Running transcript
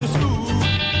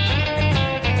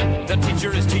The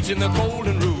teacher is teaching the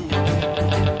golden rule.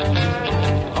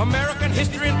 American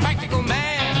history and practical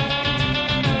math.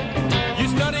 You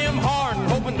study them hard and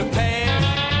hoping to pass.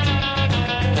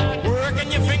 Working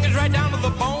your fingers right down to the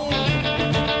bone.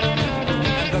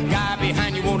 And the guy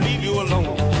behind you won't leave you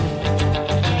alone.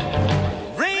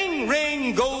 Ring,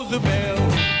 ring goes the bell.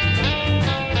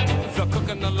 The cook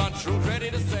in the lunchroom's ready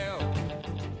to sell.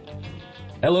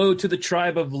 Hello to the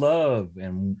tribe of love,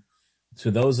 and to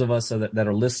those of us that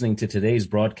are listening to today's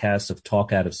broadcast of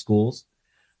Talk Out of Schools.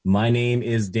 My name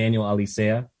is Daniel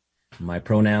Alicea. My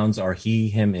pronouns are he,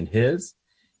 him, and his,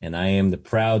 and I am the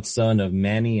proud son of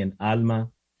Manny and Alma,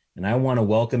 and I want to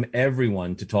welcome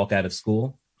everyone to Talk Out of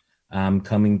School. I'm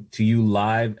coming to you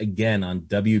live again on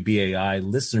WBAI,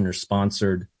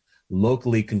 listener-sponsored,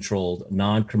 locally controlled,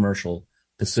 non-commercial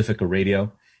Pacifica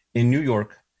Radio in New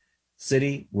York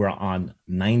City. We're on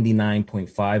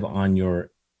 99.5 on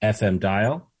your FM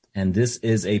dial, and this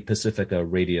is a Pacifica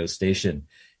radio station.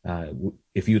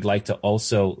 If you'd like to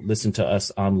also listen to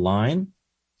us online,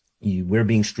 we're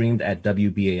being streamed at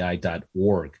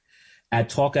WBAI.org. At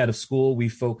Talk Out of School, we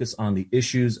focus on the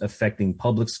issues affecting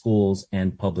public schools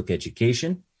and public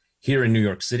education here in New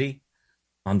York City,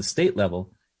 on the state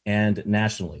level, and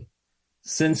nationally.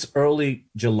 Since early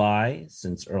July,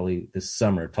 since early this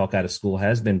summer, Talk Out of School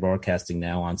has been broadcasting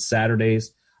now on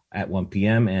Saturdays at 1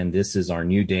 p.m., and this is our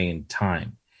new day and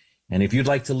time. And if you'd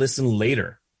like to listen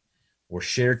later or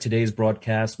share today's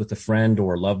broadcast with a friend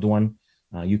or a loved one,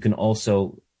 you can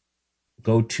also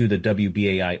go to the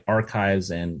WBAI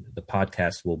archives, and the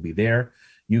podcast will be there.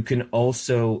 You can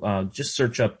also just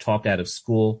search up Talk Out of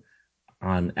School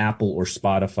on Apple or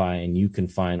Spotify, and you can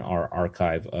find our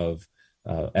archive of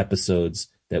episodes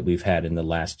that we've had in the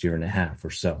last year and a half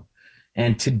or so.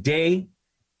 And today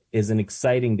is an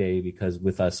exciting day because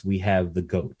with us we have the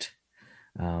GOAT.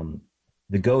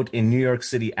 The GOAT in New York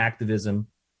City activism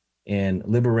and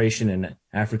liberation and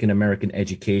African-American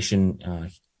education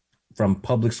from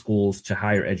public schools to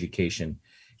higher education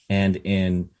and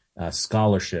in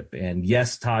scholarship. And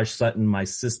yes, Taj Sutton, my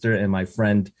sister and my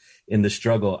friend in the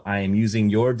struggle, I am using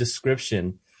your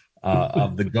description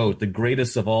of the GOAT, the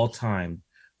greatest of all time,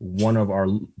 one of our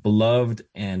beloved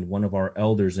and one of our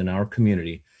elders in our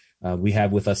community. We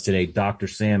have with us today Dr.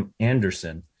 Sam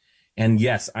Anderson. And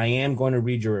yes, I am going to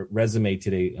read your resume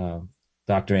today,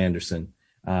 Dr. Anderson,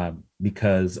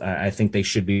 because I think they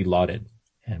should be lauded.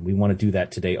 And we want to do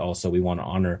that today also. We want to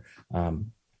honor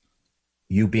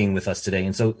you being with us today.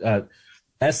 And so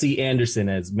S.E. Anderson,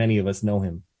 as many of us know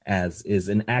him as, is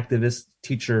an activist,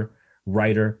 teacher,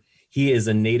 writer. He is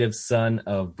a native son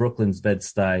of Brooklyn's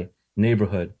Bed-Stuy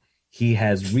neighborhood. He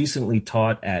has recently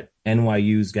taught at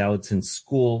NYU's Gallatin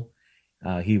School.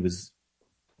 He was,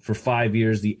 for 5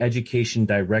 years, the education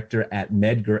director at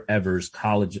Medgar Evers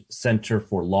College Center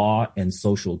for Law and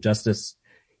Social Justice.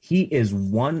 He is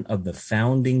one of the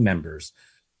founding members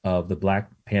of the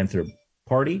Black Panther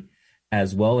Party,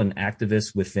 as well an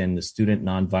activist within the Student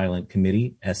Nonviolent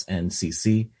Committee,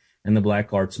 SNCC, and the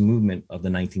Black Arts Movement of the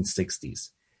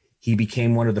 1960s. He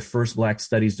became one of the first Black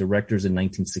Studies directors in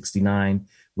 1969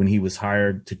 when he was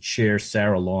hired to chair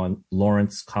Sarah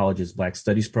Lawrence College's Black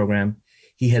Studies program.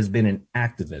 He has been an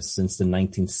activist since the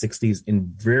 1960s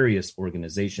in various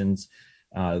organizations.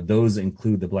 Those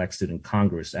include the Black Student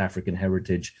Congress, African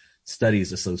Heritage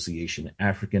Studies Association,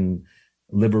 African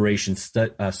Liberation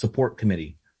Support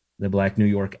Committee, the Black New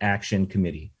York Action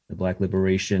Committee, the Black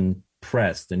Liberation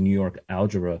Press, the New York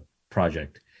Algebra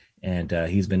Project. And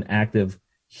he's been active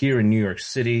here in New York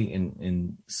City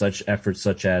in such efforts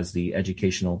such as the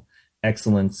Educational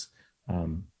Excellence,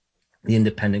 the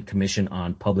Independent Commission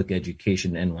on Public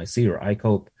Education, NYC, or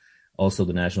ICOPE, also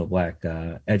the National Black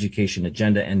Education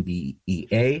Agenda,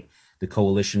 NBEA, the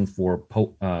Coalition for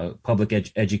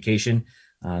Public Education,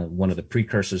 one of the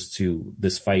precursors to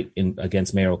this fight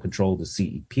against mayoral control, the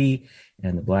CEP,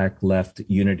 and the Black Left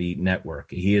Unity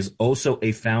Network. He is also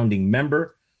a founding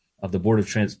member of the Board of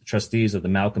Trustees of the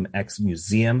Malcolm X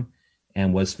Museum,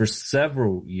 and was for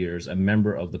several years a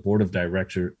member of the Board of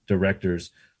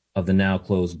Directors of the now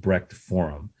closed Brecht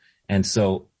Forum. And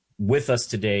so with us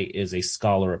today is a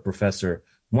scholar, a professor,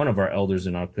 one of our elders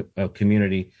in our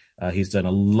community. He's done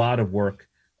a lot of work,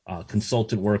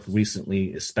 consultant work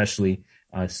recently, especially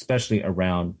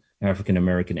around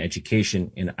African-American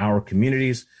education in our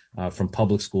communities, from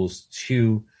public schools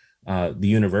to the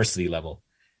university level.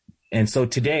 And so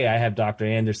today I have Dr.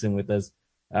 Anderson with us.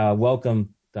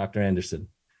 Welcome, Dr. Anderson.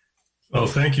 Oh,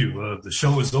 thank you. The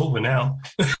show is over now.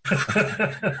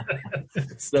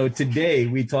 So today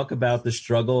we talk about the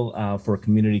struggle for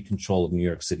community control of New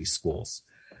York City schools.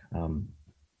 I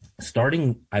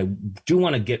do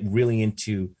want to get really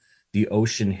into the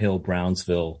Ocean Hill,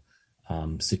 Brownsville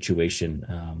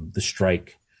situation, the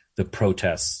strike, the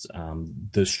protests,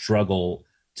 the struggle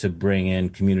to bring in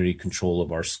community control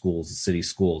of our schools, the city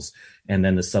schools, and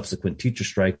then the subsequent teacher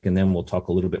strike. And then we'll talk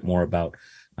a little bit more about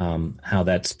how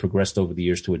that's progressed over the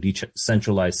years to a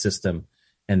decentralized system,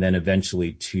 and then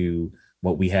eventually to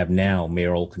what we have now,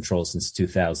 mayoral control since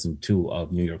 2002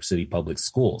 of New York City public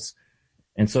schools.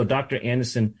 And so, Dr.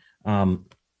 Anderson, tell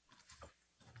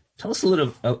us a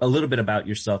little bit about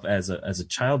yourself as a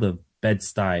child of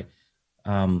Bed-Stuy.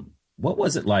 What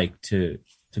was it like to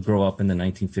grow up in the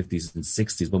 1950s and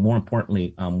 60s? But more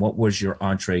importantly, what was your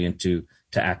entree into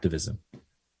activism?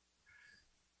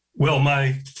 Well,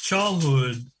 my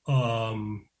childhood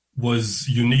was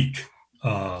unique.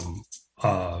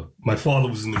 My father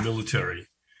was in the military.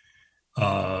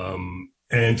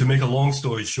 And to make a long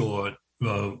story short,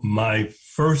 my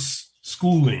first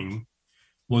schooling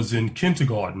was in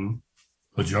kindergarten,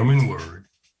 a German word,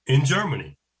 in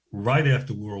Germany, right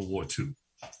after World War II.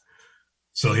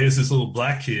 So here's this little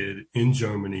black kid in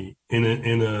Germany in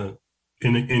a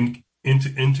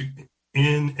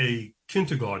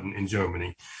kindergarten in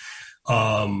Germany.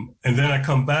 And then I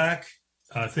come back.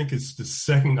 I think it's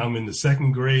I'm in the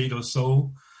second grade or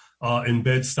so in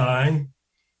Bed-Stuy.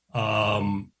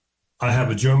 I have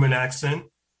a German accent.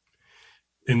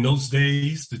 In those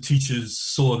days, the teachers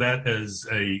saw that as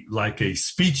a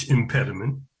speech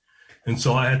impediment. And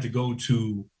so I had to go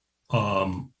to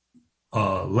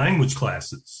language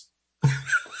classes,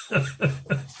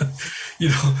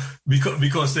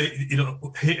 because they,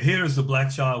 here is a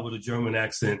black child with a German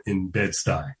accent in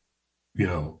Bed-Stuy.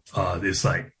 It's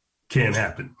like, can't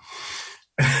happen.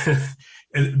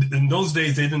 And in those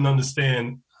days, they didn't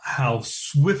understand how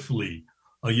swiftly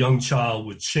a young child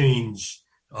would change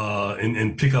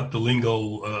and pick up the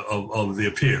lingo of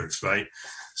their peers, right?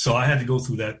 So I had to go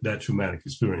through that traumatic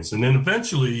experience. And then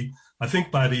eventually, I think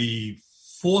by the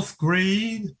fourth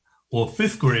grade or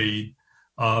fifth grade,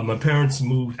 my parents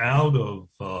moved out of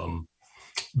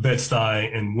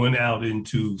Bed-Stuy and went out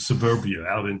into suburbia,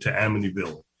 out into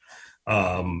Amityville,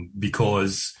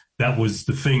 because that was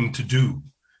the thing to do,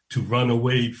 to run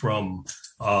away from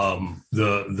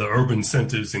the urban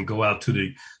centers and go out to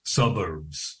the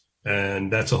suburbs.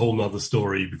 And that's a whole nother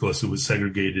story because it was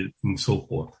segregated and so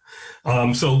forth.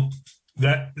 So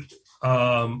that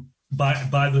by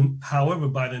the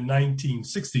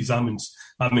 1960s,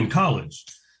 I'm in college.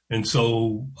 And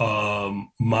so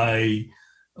by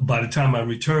the time I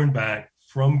returned back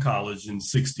from college in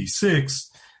 66,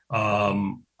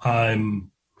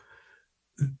 I'm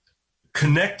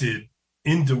connected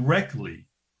indirectly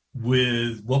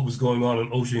with what was going on in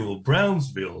Ocean Hill,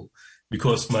 Brownsville,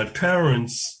 because my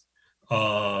parents'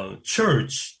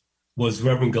 church was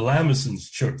Reverend Galamison's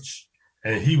church,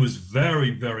 and he was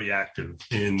very, very active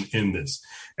in this.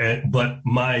 But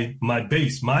my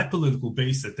political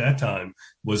base at that time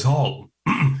was Harlem,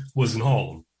 was in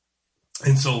Harlem,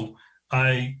 and so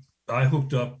I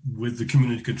hooked up with the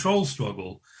community control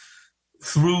struggle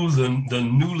through the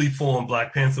newly formed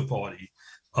Black Panther Party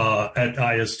at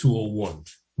IS 201.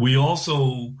 We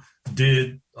also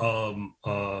did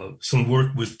some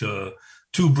work with the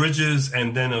Two Bridges,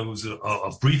 and then it was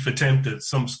a brief attempt at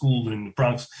some school in the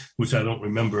Bronx, which I don't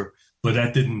remember, but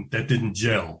that didn't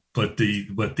gel. But the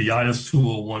IS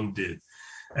 201 did,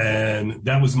 and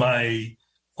that was my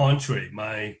entree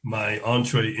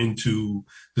into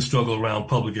the struggle around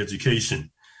public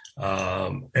education,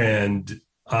 and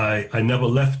I never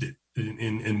left it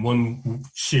in one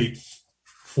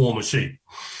form or shape.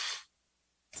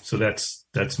 So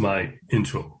that's my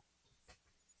intro.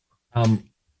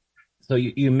 So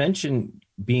you mentioned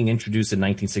being introduced in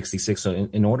 1966. So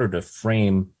in order to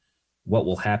frame what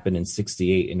will happen in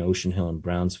 68 in Ocean Hill and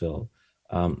Brownsville,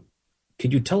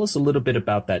 could you tell us a little bit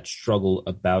about that struggle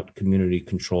about community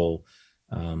control,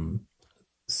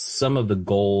 some of the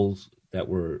goals that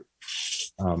were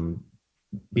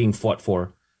being fought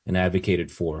for and advocated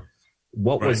for?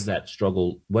 What was that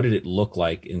struggle? What did it look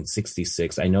like in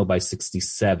 66? I know by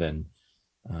 67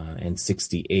 and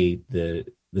 68, the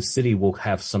city will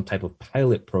have some type of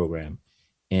pilot program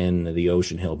in the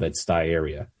Ocean Hill, Bed-Stuy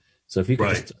area. So if you could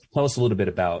just tell us a little bit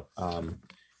about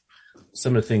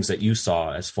some of the things that you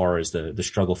saw as far as the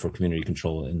struggle for community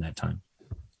control in that time.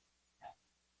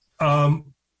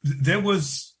 There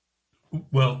was,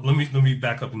 well, let me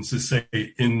back up and just say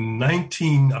in I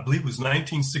believe it was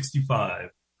 1965,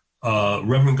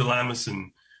 Reverend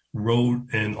Galamison wrote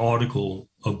an article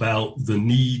about the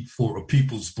need for a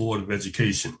People's Board of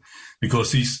Education,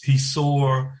 because he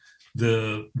saw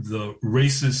the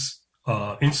racist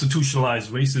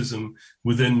institutionalized racism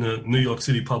within the New York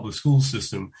City public school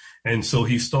system. And so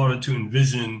he started to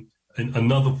envision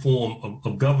another form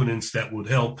of governance that would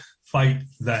help fight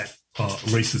that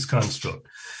racist construct.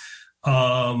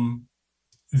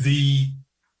 The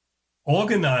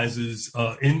organizers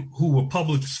who were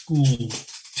public school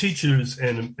teachers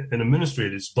and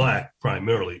administrators, Black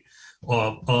primarily,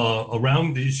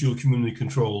 around the issue of community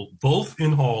control, both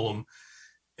in Harlem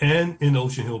and in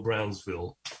Ocean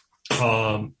Hill-Brownsville,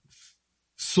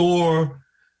 saw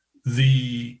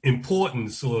the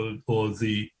importance or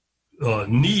the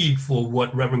need for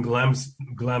what Reverend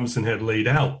Galamison had laid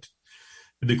out.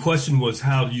 The question was,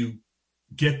 how do you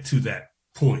get to that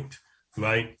point,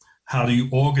 right? How do you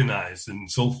organize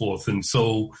and so forth? And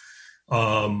so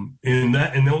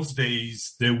in those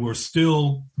days, there were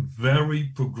still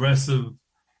very progressive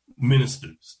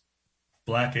ministers,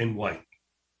 Black and white,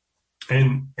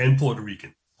 and Puerto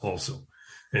Rican also,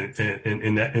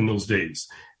 in those days.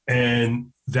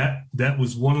 And that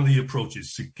was one of the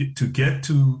approaches to get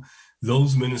to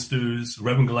those ministers.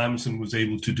 Reverend Galamison was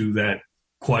able to do that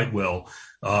quite well,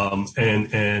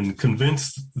 and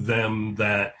convinced them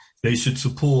that they should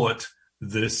support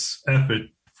this effort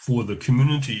for the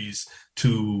communities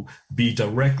to be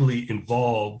directly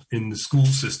involved in the school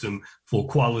system for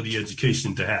quality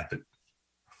education to happen.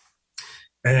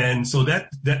 And so that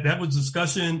was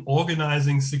discussion,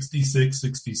 organizing 66,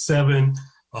 67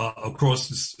 across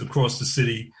the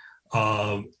city,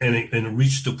 and it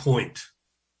reached a point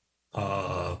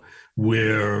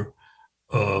where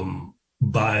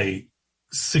by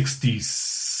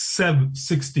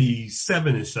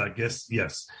 67-ish, I guess,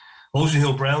 yes, Ocean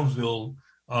Hill-Brownsville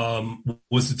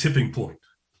was the tipping point.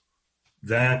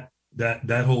 That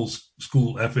whole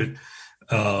school effort,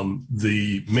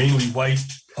 the mainly white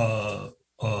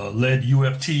led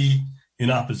UFT, in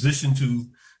opposition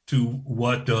to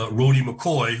what Rhodey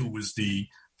McCoy, who was the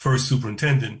first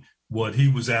superintendent, what he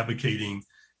was advocating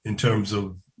in terms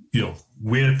of,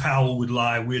 where power would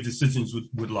lie, where decisions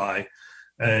would lie.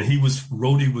 And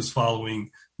Rhodey was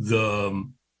following the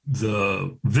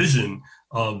vision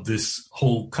of this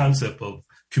whole concept of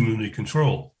community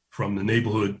control from the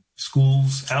neighborhood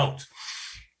schools out.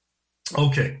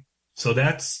 Okay, so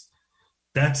that's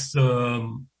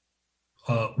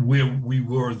where we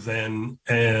were then.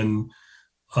 And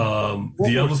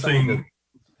the other thing,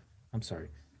 I'm sorry,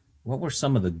 what were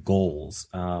some of the goals?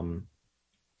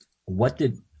 What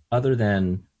did, other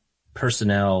than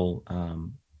personnel,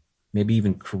 maybe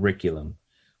even curriculum,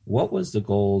 what was the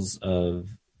goals of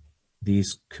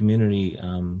these community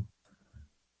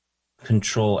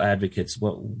control advocates?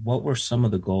 What were some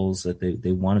of the goals that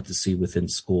they wanted to see within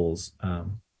schools?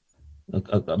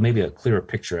 Maybe a clearer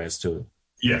picture as to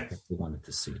what they wanted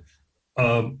to see.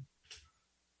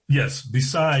 Yes,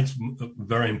 besides,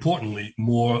 very importantly,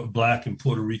 more Black and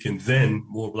Puerto Rican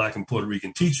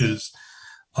teachers,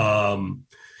 and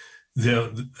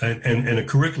a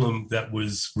curriculum that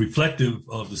was reflective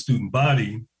of the student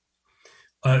body.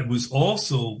 It was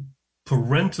also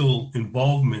parental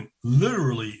involvement,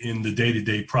 literally in the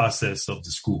day-to-day process of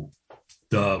the school.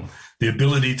 The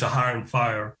ability to hire and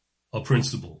fire a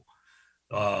principal,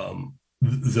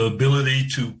 the ability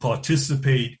to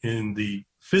participate in the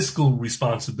fiscal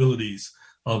responsibilities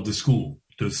of the school,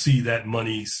 to see that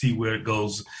money, see where it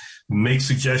goes, make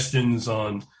suggestions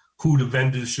on who the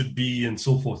vendors should be, and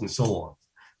so forth and so on.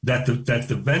 That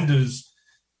the vendors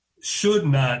should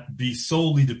not be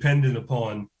solely dependent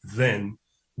upon then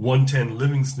 110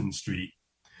 Livingston Street.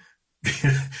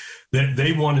 That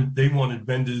they wanted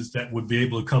vendors that would be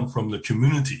able to come from the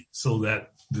community, so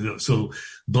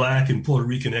Black and Puerto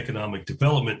Rican economic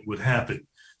development would happen.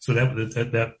 So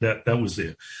that was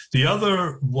there. The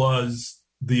other was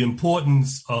the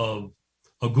importance of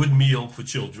a good meal for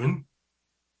children,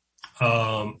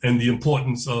 and the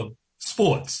importance of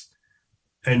sports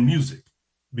and music,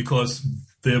 because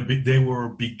they were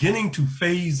beginning to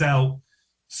phase out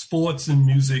sports and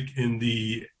music in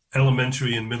the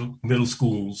elementary and middle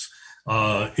schools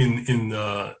in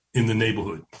the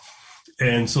neighborhood,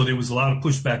 and so there was a lot of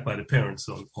pushback by the parents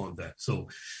on that. So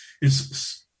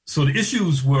the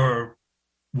issues were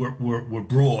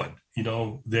broad.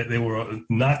 They were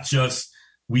not just,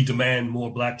 we demand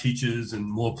more Black teachers and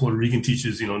more Puerto Rican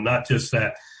teachers, not just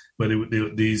that, but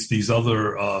these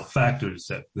other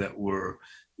factors that were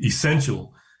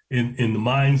essential in the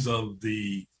minds of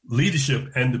the leadership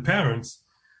and the parents.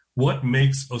 What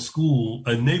makes a school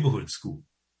a neighborhood school,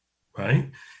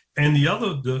 right? And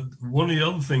one of the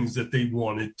other things that they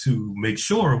wanted to make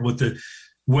sure was that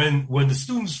when the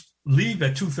students leave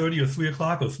at 2:30 or 3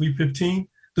 o'clock or 3:15,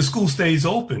 the school stays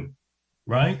open,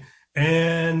 right?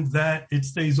 and that it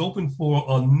stays open for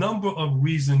a number of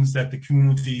reasons that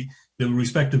the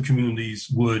respective communities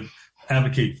would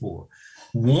advocate for.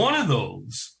 One of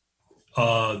those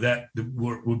that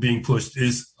were being pushed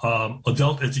is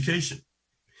adult education,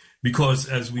 because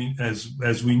as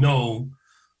we know,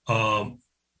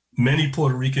 many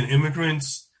Puerto Rican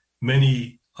immigrants,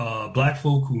 many Black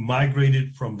folk who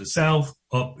migrated from the South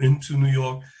up into New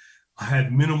York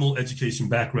had minimal education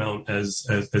background as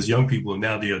young people, and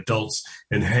now they're adults.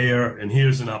 And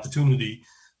here's an opportunity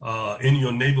in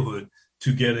your neighborhood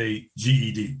to get a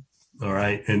GED. All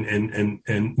right, and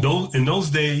in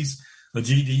those days, a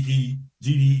GED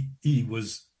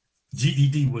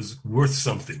was worth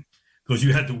something, because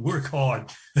you had to work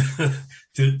hard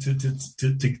to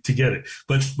get it.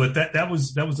 But that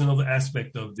was another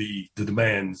aspect of the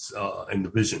demands and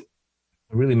the vision.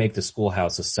 Really make the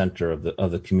schoolhouse a center of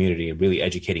the community and really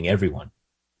educating everyone.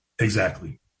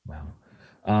 Exactly. Wow.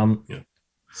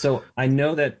 So I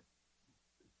know that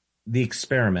the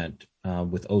experiment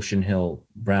with Ocean Hill,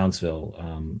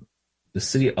 Brownsville, the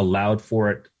city allowed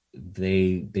for it.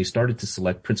 They started to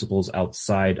select principals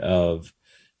outside of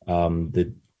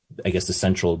the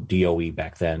central DOE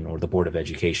back then, or the Board of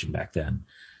Education back then.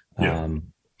 Yeah.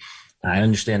 I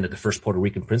understand that the first Puerto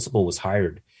Rican principal was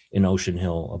hired in Ocean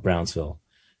Hill, Brownsville.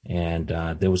 And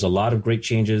there was a lot of great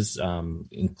changes,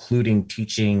 including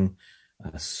teaching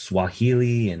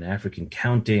Swahili and African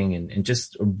counting, and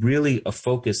just really a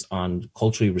focus on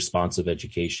culturally responsive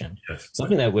education. Yes.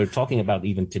 Something that we're talking about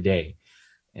even today.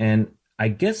 And I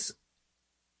guess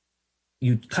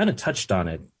you kind of touched on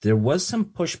it. There was some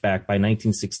pushback by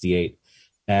 1968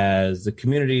 as the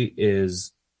community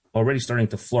is already starting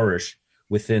to flourish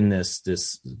within this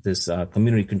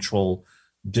community control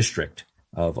district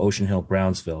of Ocean Hill,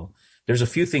 Brownsville. There's a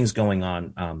few things going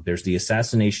on. There's the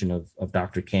assassination of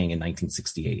Dr. King in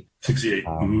 1968.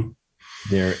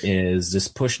 There is this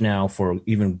push now for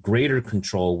even greater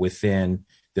control within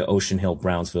the Ocean Hill,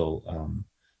 Brownsville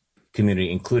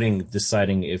community, including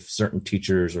deciding if certain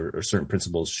teachers or certain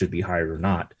principals should be hired or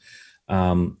not.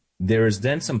 There is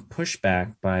then some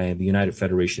pushback by the United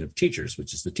Federation of Teachers,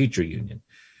 which is the teacher union.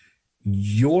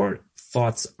 Your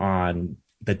thoughts on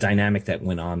the dynamic that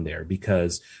went on there?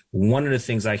 Because one of the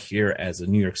things I hear as a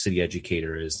New York City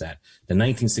educator is that the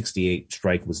 1968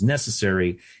 strike was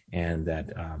necessary, and that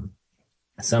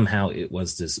somehow it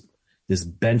was this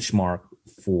benchmark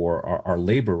for our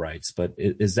labor rights. But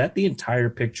is that the entire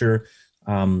picture?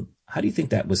 How do you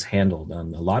think that was handled? A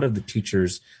lot of the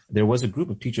teachers, there was a group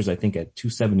of teachers, I think at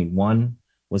 271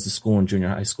 was the school and junior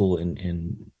high school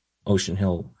in Ocean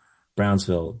Hill,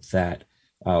 Brownsville, that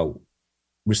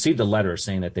received a letter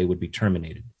saying that they would be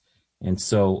terminated. And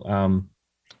so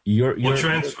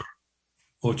transferred.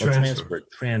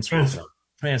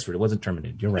 It wasn't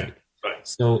terminated. You're right. Yeah, right.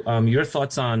 So your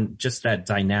thoughts on just that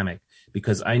dynamic,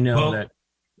 because I know that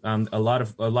a lot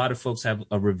of folks have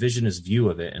a revisionist view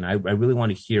of it, and I really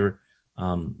want to hear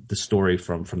the story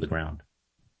from the ground.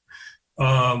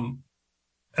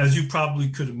 As you probably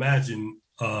could imagine,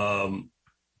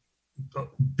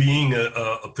 being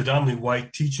a predominantly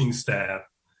white teaching staff,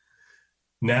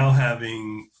 now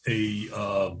having a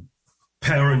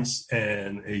parents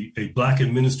and a Black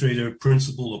administrator,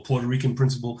 principal, a Puerto Rican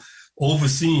principal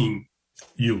overseeing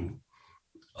you,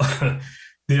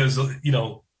 there's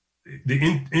the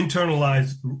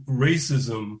internalized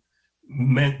racism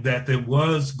meant that there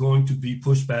was going to be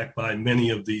pushback by many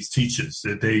of these teachers,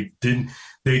 that they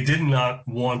did not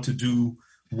want to do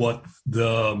what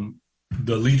the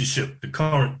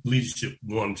current leadership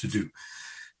wanted to do.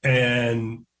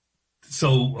 And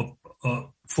so,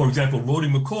 for example, Rody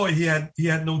McCoy, he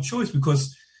had no choice,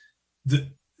 because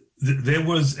there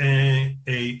was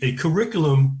a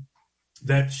curriculum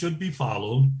that should be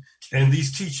followed, and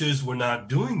these teachers were not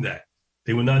doing that.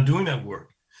 They were not doing that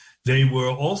work. They were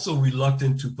also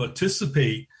reluctant to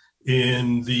participate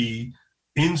in the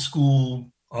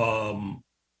in-school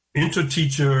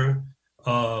inter-teacher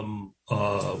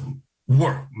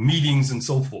work, meetings and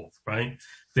so forth, right?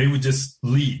 They would just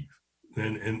leave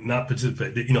and not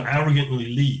participate, arrogantly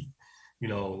leave.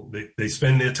 They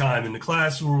spend their time in the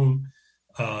classroom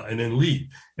and then leave.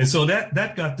 And so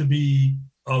that got to be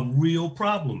a real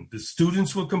problem. The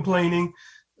students were complaining,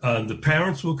 the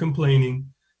parents were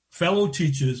complaining, fellow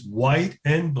teachers, white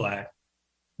and Black,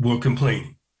 were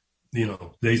complaining.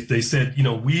 They said,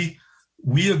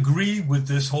 we agree with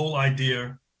this whole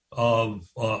idea of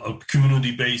a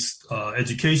community-based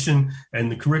education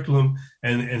and the curriculum,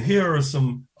 and here are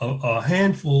a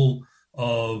handful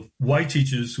of white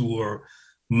teachers who were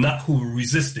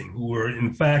resisting, who were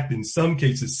in fact in some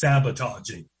cases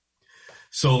sabotaging.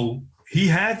 So he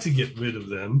had to get rid of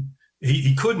them,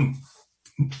 he couldn't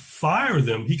fire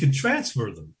them. He could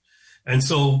transfer them. And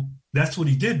so that's what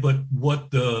he did. But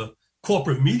what the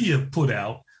corporate media put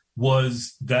out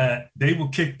was that they were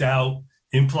kicked out,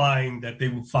 implying that they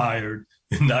were fired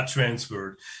and not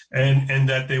transferred, and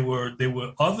that there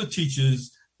were other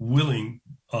teachers willing,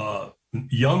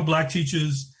 young Black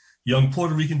teachers, young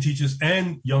Puerto Rican teachers,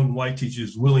 and young white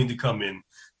teachers willing to come in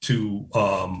to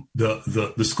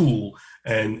the school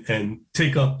and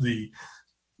take up the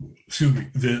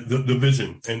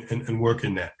vision and work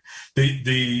in that.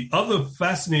 The other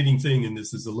fascinating thing, and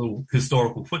this is a little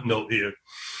historical footnote here,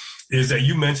 is that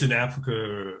you mentioned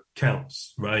Africa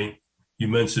Counts, right? You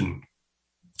mentioned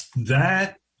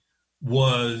that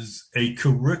was a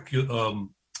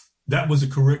curriculum. That was a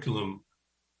curriculum,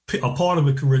 a part of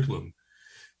a curriculum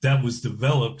that was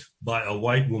developed by a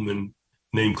white woman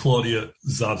named Claudia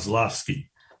Zaslavsky.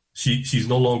 She's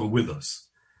no longer with us.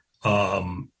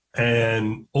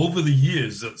 And over the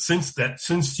years,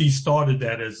 since she started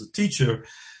that as a teacher,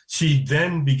 she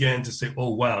then began to say,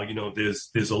 oh, wow, you know,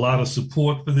 there's a lot of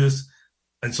support for this.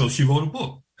 And so she wrote a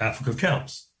book, Africa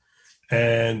Counts.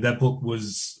 And that book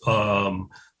was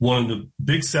one of the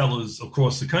big sellers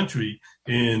across the country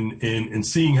in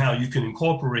seeing how you can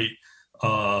incorporate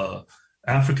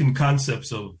African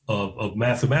concepts of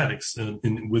mathematics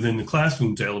within the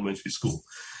classroom to elementary school.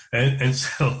 And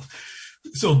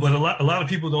so, but a lot of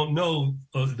people don't know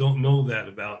that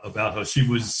about her. She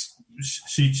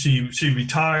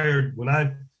retired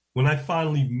when I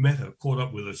finally met her, caught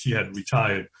up with her. She had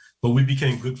retired, but we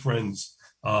became good friends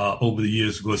over the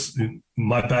years because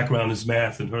my background is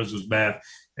math and hers was math,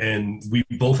 and we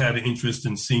both had an interest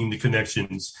in seeing the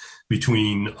connections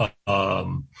between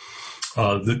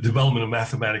the development of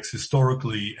mathematics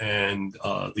historically and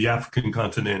the African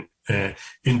continent,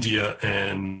 India,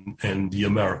 and the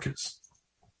Americas.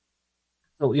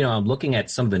 So, you know, I'm looking at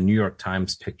some of the New York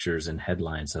Times pictures and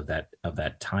headlines of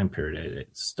that time period.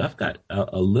 Stuff got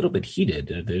a little bit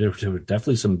heated. There were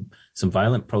definitely some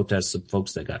violent protests, some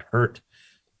folks that got hurt.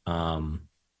 I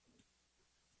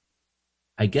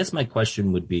guess my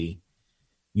question would be,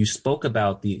 you spoke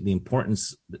about the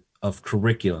importance of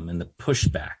curriculum and the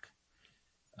pushback.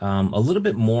 A little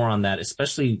bit more on that,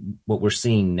 especially what we're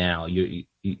seeing now. You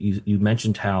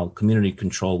mentioned how community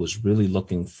control was really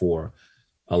looking for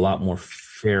a lot more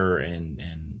fair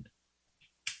and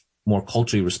more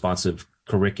culturally responsive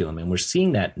curriculum. And we're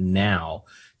seeing that now.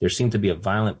 There seemed to be a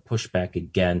violent pushback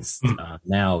against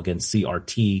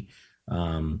CRT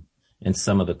and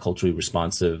some of the culturally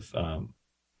responsive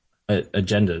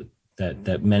agenda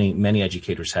that many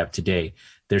educators have today.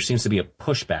 There seems to be a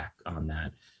pushback on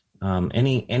that.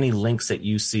 Any links that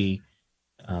you see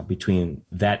between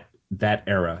that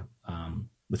era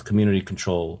with community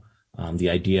control, the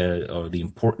idea or the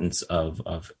importance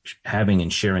of having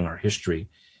and sharing our history,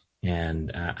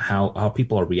 and how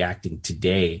people are reacting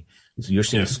today? So you're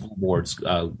seeing school boards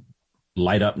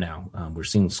light up now. We're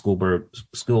seeing school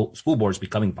boards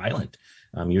becoming violent.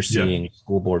 You're seeing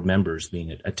school board members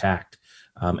being attacked.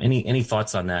 Any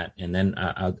thoughts on that? And then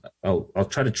I'll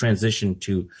try to transition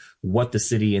to what the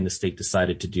city and the state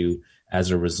decided to do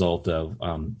as a result of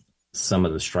some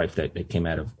of the strife that came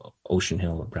out of Ocean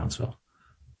Hill or Brownsville.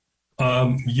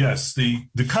 Yes, the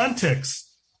context,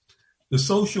 the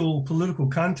social political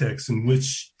context in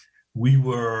which we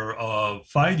were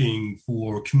fighting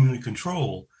for community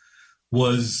control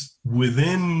was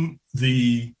within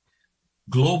the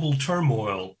global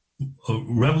turmoil,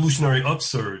 revolutionary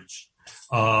upsurge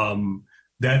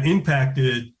that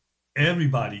impacted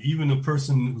everybody, even a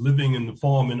person living in the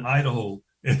farm in Idaho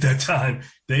at that time.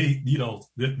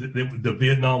 The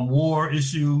Vietnam War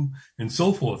issue and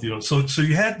so forth. So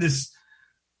you had this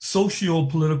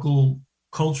socio-political,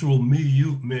 cultural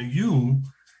milieu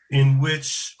in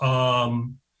which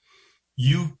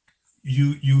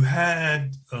you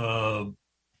had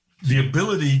the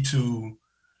ability to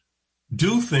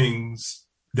do things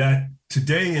that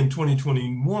today in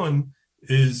 2021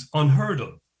 is unheard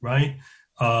of, right?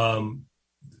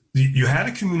 You had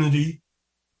a community,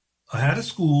 had a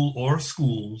school or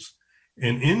schools,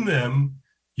 and in them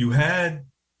you had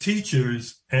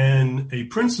teachers and a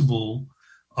principal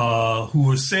who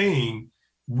were saying,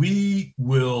 we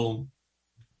will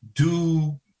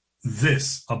do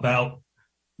this about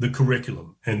the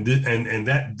curriculum, and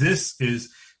that this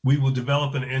is, we will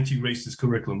develop an anti-racist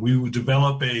curriculum. We will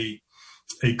develop a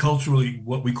culturally,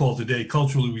 what we call today,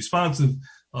 culturally responsive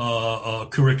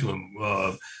curriculum,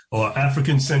 or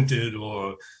African-centered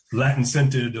or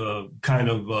Latin-centered kind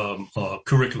of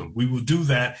curriculum. We will do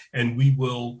that, and we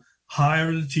will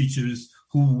hire the teachers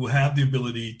who will have the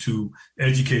ability to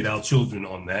educate our children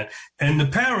on that. And the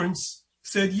parents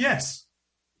said yes,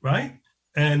 right?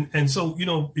 And so,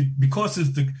 because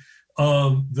it's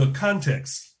the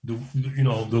context,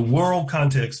 the world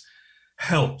context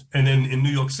helped. And then in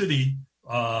New York City,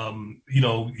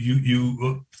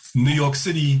 New York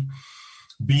City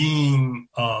being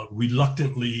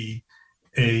reluctantly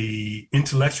a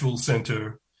intellectual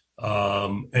center,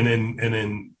 and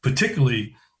then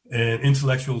particularly an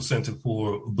intellectual center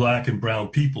for Black and brown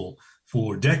people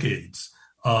for decades.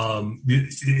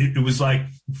 It was like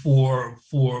for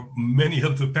many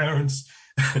of the parents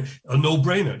a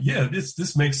no-brainer. Yeah,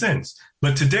 this makes sense.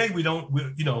 But today we don't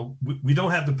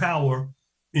have the power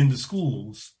in the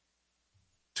schools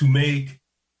to make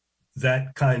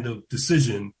that kind of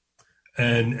decision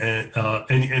and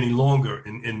any longer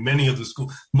in many of the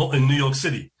schools in New York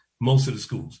City, most of the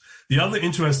schools. The other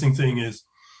interesting thing is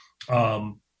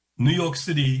New York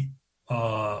City,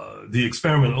 the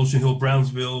experiment, Ocean Hill,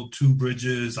 Brownsville, Two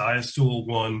Bridges,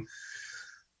 IS-201,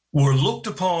 were looked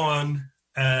upon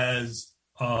as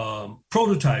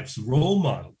prototypes, role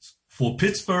models for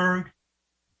Pittsburgh,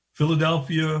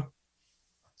 Philadelphia,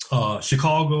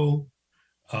 Chicago,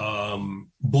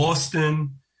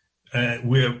 Boston,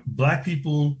 where Black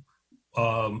people,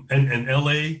 and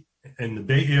LA and the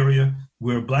Bay Area,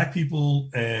 where Black people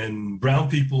and brown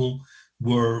people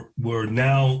were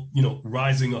now,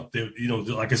 rising up there,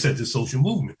 like I said, the social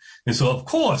movement. And so, of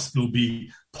course, it'll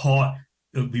be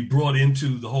brought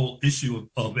into the whole issue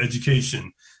of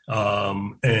education.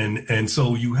 And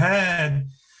so you had,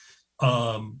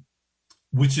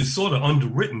 which is sort of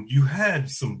underwritten, you had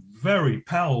some very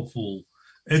powerful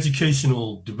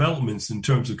educational developments in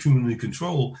terms of community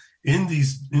control in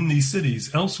these cities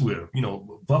elsewhere,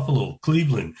 Buffalo,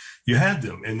 Cleveland, you had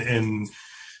them. And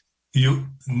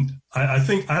I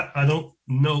think, I don't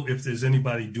know if there's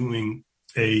anybody doing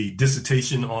a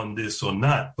dissertation on this or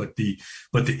not, but the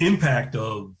impact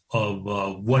of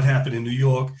what happened in New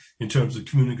York in terms of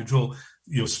community control,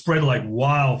 spread like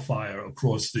wildfire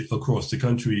across the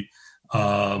country.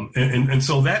 And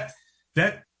so that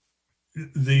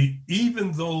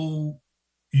even though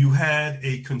you had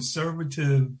a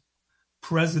conservative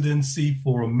presidency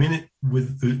for a minute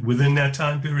within that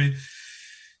time period,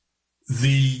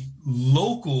 the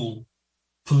local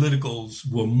politicals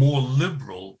were more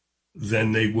liberal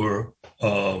than they were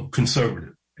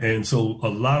conservative. And so a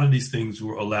lot of these things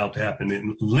were allowed to happen.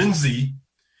 And Lindsay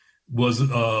was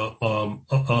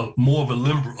more of a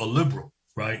liberal,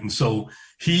 right? And so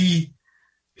he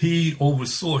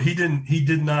oversaw, he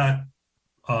did not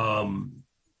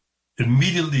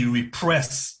immediately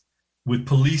repress with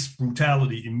police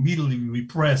brutality, immediately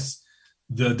repress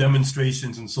the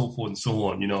demonstrations and so forth and so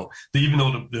on. Even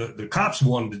though the cops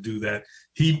wanted to do that,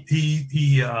 he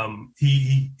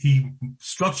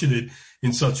structured it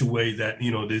in such a way that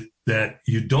that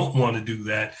you don't want to do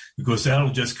that, because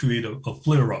that'll just create a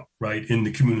flare up, right, in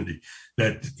the community.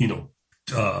 That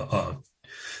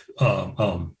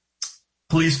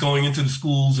police going into the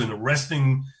schools and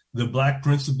arresting the Black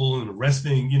principal and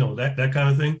arresting that kind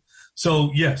of thing.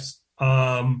 So yes.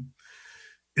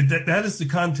 That is the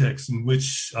context in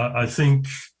which I think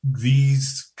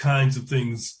these kinds of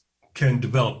things can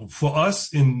develop. For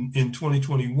us in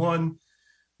 2021,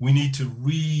 we need to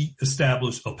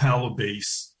reestablish a power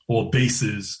base or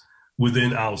bases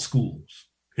within our schools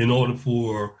in order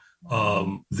for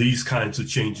these kinds of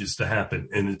changes to happen.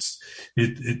 And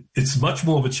it's much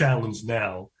more of a challenge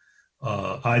now,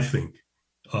 I think,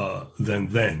 than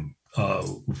then,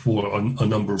 for a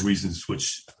number of reasons,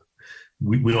 which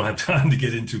we don't have time to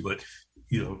get into, but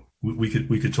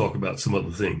we could talk about some other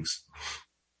things.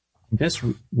 Just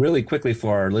really quickly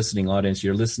for our listening audience,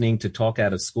 you're listening to Talk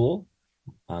Out of School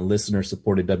on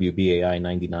listener-supported WBAI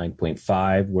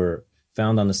 99.5. We're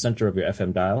found on the center of your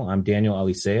FM dial. I'm Daniel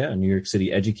Alicea, a New York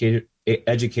City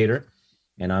educator,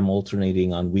 and I'm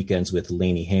alternating on weekends with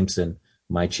Lainey Hameson,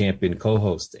 my champion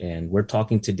co-host. And we're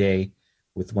talking today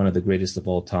with one of the greatest of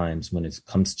all times when it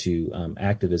comes to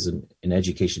activism in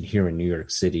education here in New York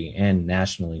City and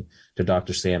nationally, to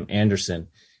Dr. Sam Anderson.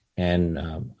 And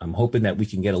I'm hoping that we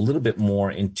can get a little bit more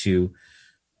into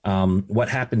what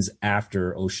happens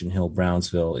after Ocean Hill,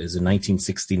 Brownsville. Is in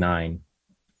 1969,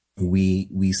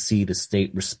 we see the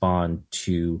state respond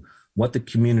to what the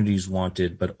communities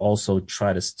wanted, but also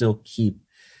try to still keep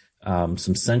some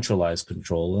centralized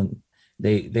control. And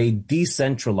they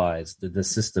decentralized the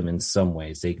system in some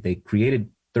ways. They created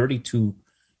 32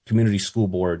 community school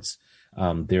boards.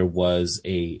 There was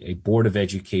a board of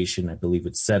education, I believe,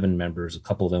 with 7 members. A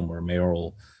couple of them were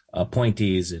mayoral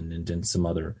appointees, and then some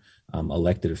other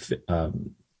elected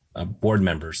board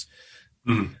members.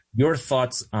 Mm. Your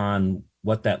thoughts on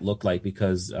what that looked like?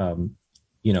 Because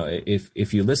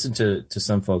if you listen to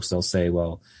some folks, they'll say,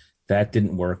 well, that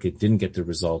didn't work. It didn't get the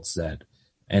results that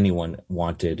anyone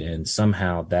wanted. And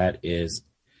somehow that is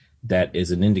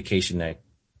an indication that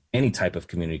any type of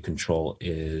community control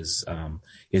is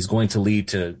going to lead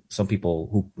to some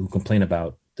people who complain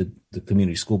about the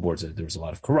community school boards. There was a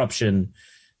lot of corruption.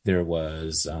 There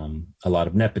was a lot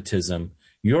of nepotism.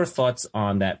 Your thoughts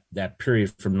on that period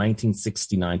from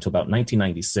 1969 to about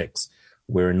 1996,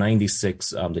 where in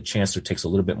 96, the chancellor takes a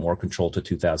little bit more control to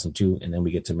 2002, and then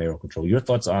we get to mayoral control. Your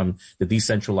thoughts on the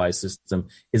decentralized system.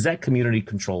 Is that community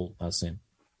control, Sam?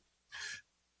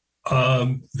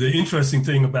 The interesting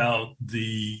thing about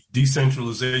the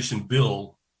decentralization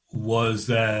bill was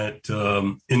that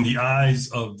in the eyes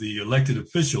of the elected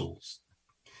officials,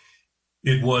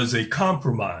 it was a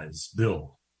compromise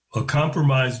bill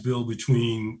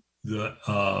between the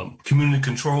community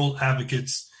control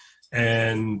advocates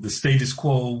and the status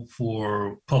quo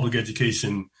for public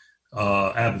education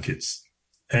advocates.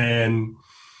 And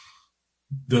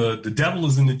the devil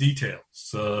is in the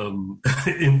details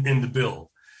in the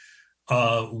bill.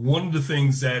 One of the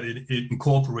things that it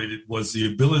incorporated was the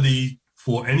ability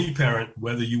for any parent,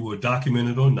 whether you were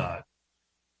documented or not,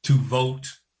 to vote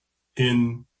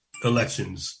in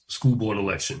elections, school board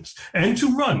elections, and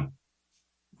to run,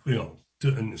 in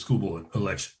the school board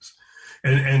elections.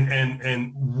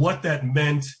 And what that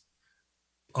meant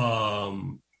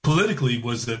politically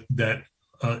was that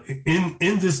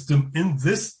in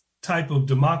this type of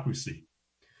democracy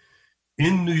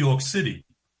in New York City,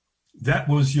 that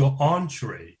was your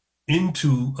entree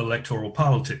into electoral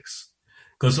politics.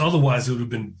 Because otherwise it would have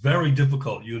been very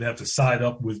difficult. You would have to side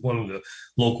up with one of the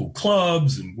local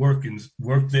clubs and work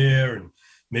there and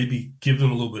maybe give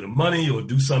them a little bit of money or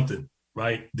do something,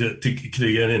 right, to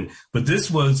get in. But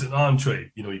this was an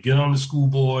entree. You get on the school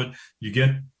board, you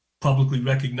get publicly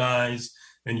recognized,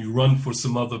 and you run for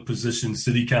some other position,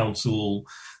 city council,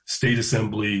 state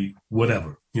assembly,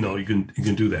 whatever. You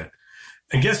can do that.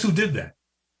 And guess who did that?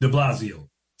 De Blasio.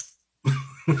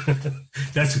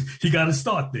 He got to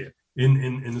start there.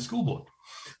 In the school board.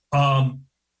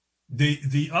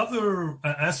 The other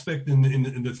aspect in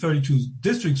the 32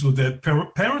 districts was that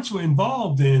parents were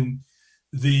involved in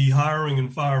the hiring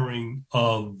and firing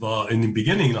of in the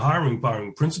beginning, the hiring and firing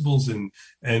of principals and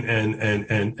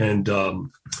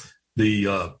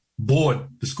the board,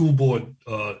 the school board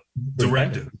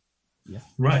director. Yeah.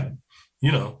 Right.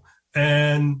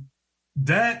 And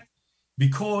that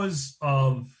because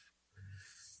of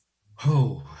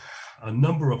a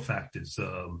number of factors.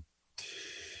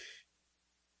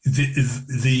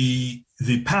 The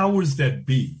powers that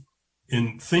be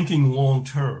in thinking long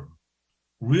term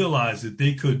realized that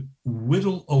they could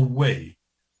whittle away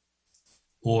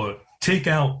or take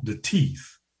out the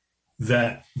teeth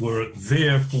that were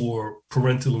there for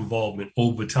parental involvement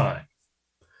over time,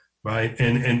 right?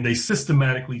 And they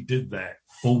systematically did that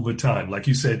over time, like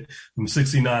you said, from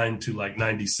 69 to like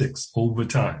 96, over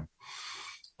time.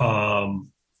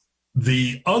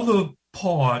 The other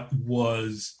part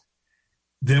was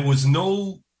there was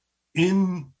no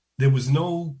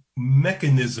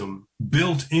mechanism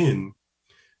built in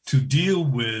to deal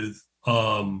with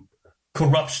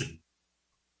corruption.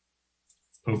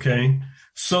 Okay,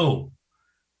 so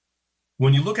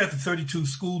when you look at the 32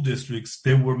 school districts,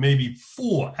 there were maybe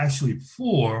four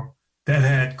that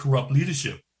had corrupt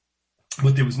leadership,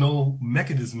 but there was no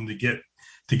mechanism to get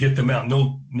them out.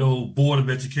 No board of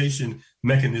education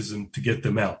mechanism to get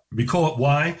them out.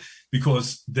 Why?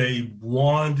 Because they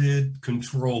wanted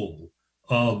control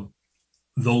of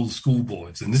those school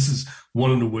boards. And this is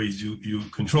one of the ways you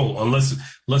control, unless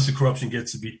the corruption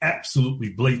gets to be absolutely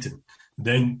blatant,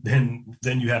 then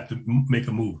you have to make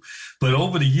a move. But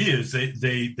over the years,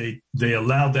 they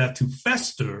allowed that to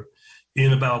fester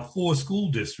in about 4 school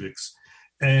districts.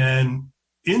 And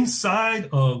inside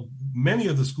of many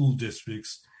of the school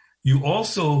districts, you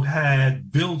also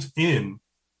had built in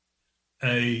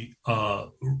a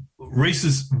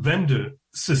racist vendor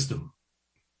system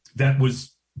that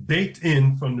was baked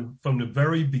in from the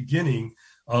very beginning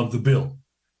of the bill.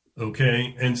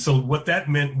 Okay, and so what that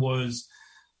meant was,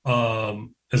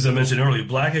 as I mentioned earlier,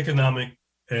 Black economic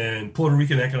and Puerto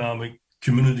Rican economic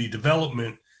community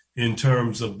development in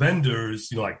terms of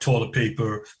vendors, like toilet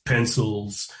paper,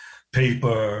 pencils,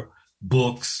 paper,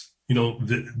 books.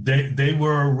 They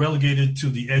were relegated to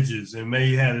the edges and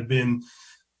may have been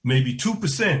maybe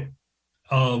 2%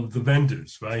 of the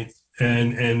vendors, right?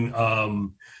 And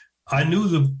I knew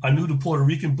the Puerto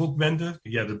Rican book vendor.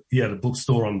 He had a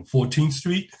bookstore on 14th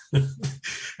Street,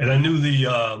 and I knew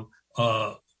the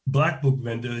Black book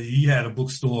vendor. He had a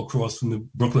bookstore across from the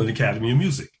Brooklyn Academy of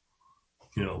Music,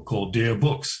 called Dare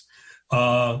Books.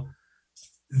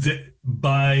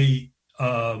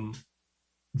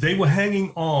 They were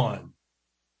hanging on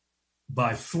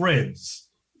by threads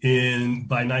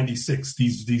by 96.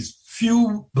 These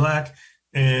few Black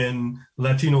and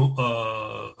Latino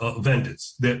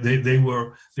vendors, they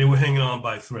were hanging on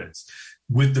by threads.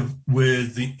 With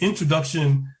the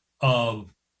introduction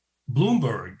of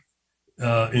Bloomberg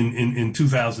in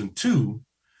 2002,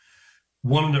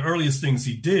 one of the earliest things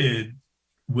he did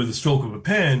with a stroke of a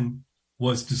pen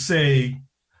was to say,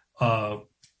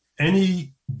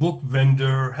 any book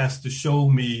vendor has to show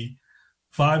me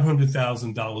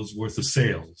 $500,000 worth of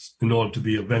sales in order to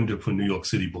be a vendor for New York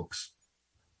City books.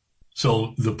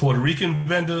 So the Puerto Rican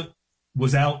vendor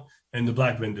was out and the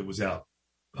Black vendor was out.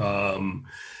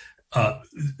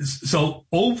 So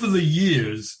over the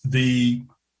years, the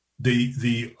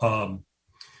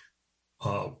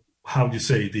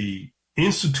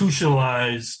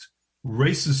institutionalized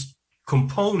racist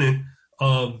component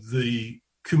of the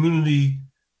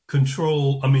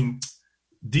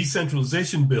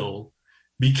decentralization bill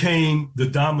became the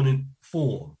dominant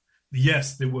form.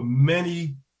 Yes, there were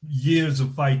many years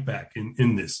of fight back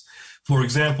in this. For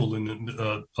example,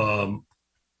 the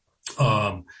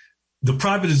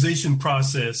privatization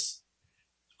process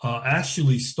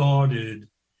actually started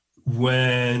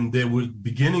when they were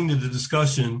beginning the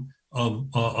discussion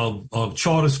of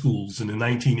charter schools in the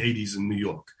 1980s in New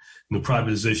York, in the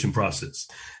privatization process.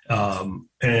 And,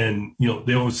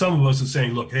 there were some of us who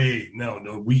saying, look, hey,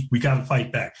 no, we got to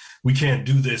fight back. We can't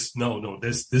do this. No,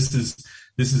 this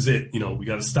is it. We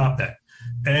got to stop that.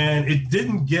 And it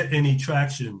didn't get any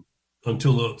traction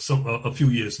until a few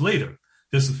years later,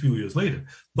 just a few years later.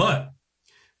 But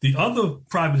the other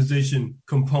privatization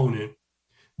component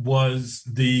was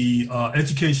the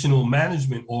educational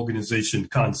management organization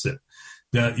concept.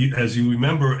 That, as you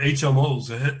remember, HMOs,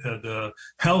 the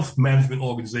health management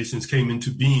organizations, came into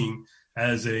being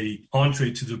as a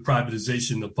entree to the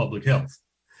privatization of public health.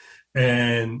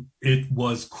 And it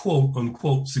was, quote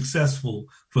unquote, successful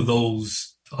for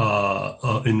those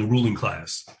in the ruling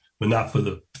class, but not for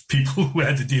the people who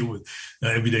had to deal with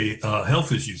everyday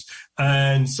health issues.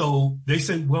 And so they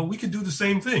said, well, we could do the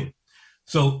same thing.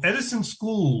 So Edison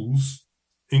Schools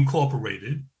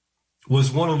Incorporated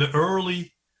was one of the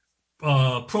early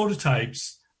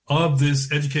prototypes of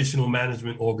this educational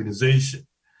management organization.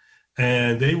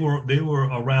 And they were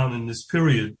around in this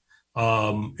period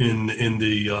in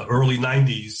the early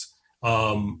 90s,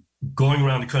 going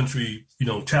around the country,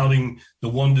 touting the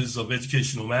wonders of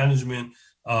educational management.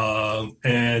 And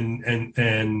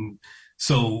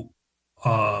so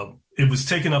it was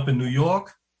taken up in New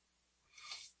York.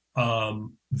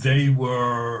 They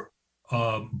were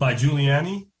by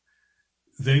Giuliani.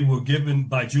 They were given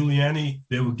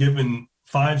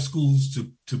 5 schools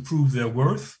to prove their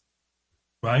worth,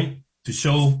 right? To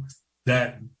show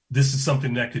that this is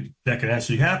something that could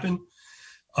actually happen.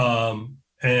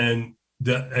 And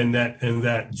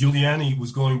that Giuliani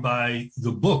was going by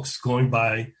the books, going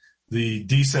by the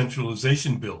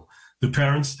decentralization bill. The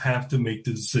parents have to make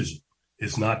the decision.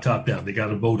 It's not top down. They got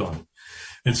to vote on it.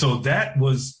 And so that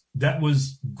was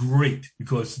great,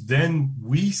 because then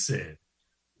we said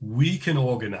we can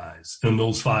organize in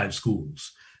those 5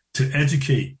 schools to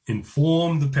educate,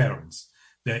 inform the parents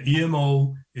that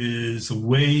EMO is a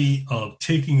way of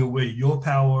taking away your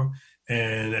power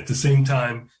and at the same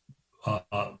time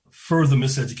further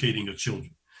miseducating your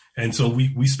children. And so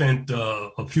we spent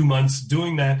a few months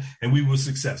doing that, and we were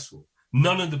successful.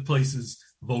 None of the places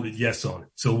voted yes on it.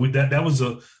 So that was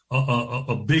a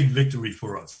big victory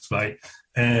for us, right?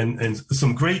 And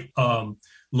some great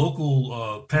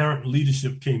local parent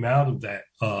leadership came out of that,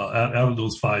 out of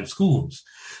those 5 schools.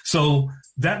 So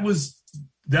that was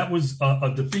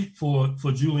a defeat for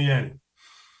Giuliani.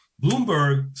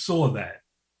 Bloomberg saw that.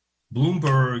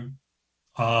 Bloomberg,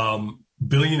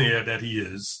 billionaire that he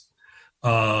is,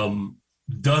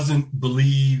 doesn't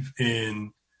believe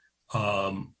in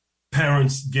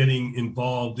parents getting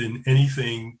involved in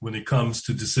anything when it comes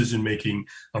to decision making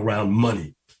around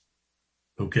money.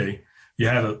 Okay, you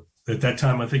had at that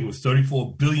time, I think it was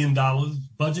 $34 billion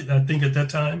budget, I think at that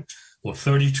time, or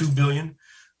 $32 billion.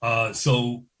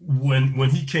 So when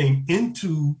he came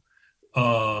into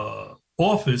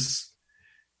office,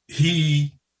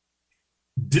 he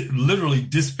literally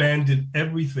disbanded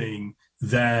everything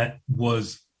that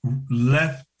was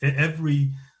left,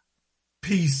 every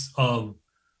piece of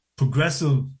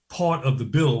progressive part of the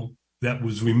bill that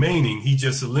was remaining. He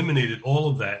just eliminated all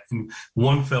of that in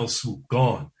one fell swoop,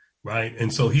 gone, right?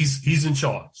 And so he's in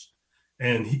charge,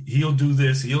 and he'll do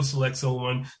this. He'll select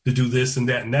someone to do this and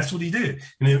that, and that's what he did.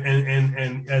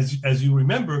 And as you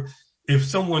remember, if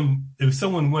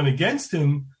someone went against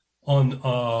him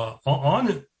on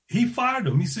it, he fired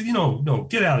him. He said, no,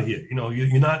 get out of here.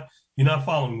 You're not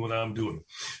following what I'm doing.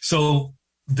 So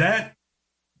that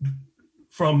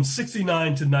from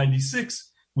 69 to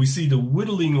 96, we see the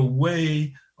whittling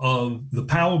away of the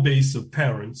power base of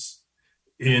parents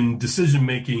in decision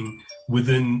making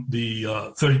within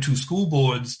the 32 school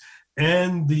boards,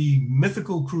 and the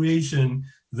mythical creation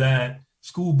that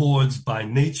school boards by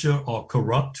nature are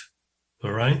corrupt.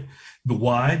 All right. But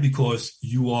why? Because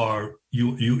you are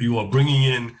bringing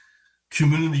in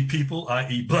community people,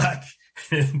 i.e. Black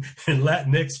and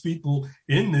Latinx people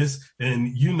in this,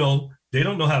 and they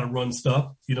don't know how to run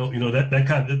stuff.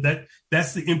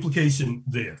 That's the implication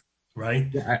there,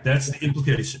 right? That's the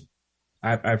implication.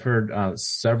 I've heard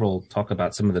several talk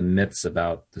about some of the myths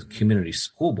about the community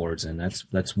school boards, and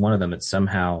that's one of them. It's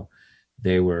somehow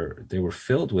they were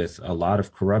filled with a lot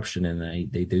of corruption,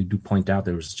 and they do point out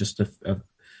there was just a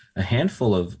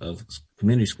handful of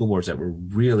community school boards that were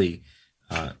really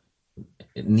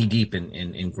knee deep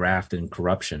in graft and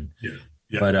corruption. Yeah.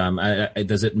 But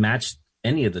does it match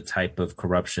any of the type of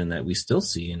corruption that we still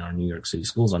see in our New York City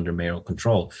schools under mayoral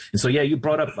control? And so, you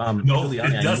brought up no,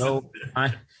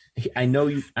 Giuliani. I know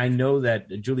that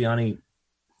Giuliani,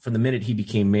 from the minute he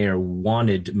became mayor,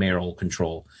 wanted mayoral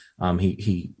control.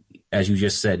 He, as you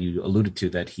just said, you alluded to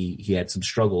that he had some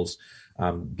struggles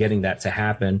getting that to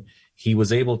happen. He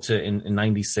was able to, in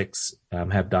 96,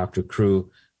 have Dr.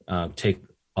 Crew take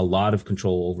a lot of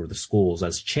control over the schools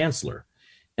as chancellor.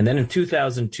 And then in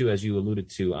 2002, as you alluded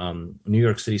to, New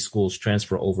York City schools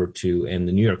transfer over to, and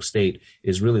the New York State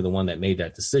is really the one that made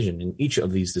that decision. And each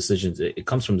of these decisions, it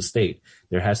comes from the state.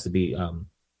 There has to be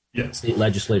state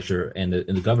legislature, and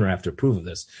the governor have to approve of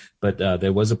this. But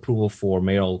there was approval for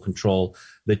mayoral control.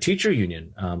 The teacher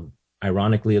union,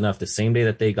 ironically enough, the same day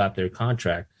that they got their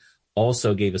contract,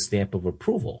 also gave a stamp of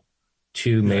approval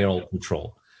to mayoral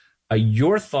control.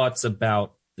 Your thoughts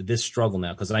about this struggle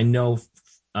now? Because I know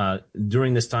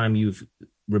during this time you've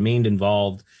remained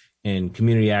involved in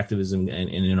community activism and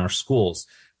in our schools,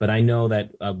 but I know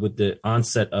that with the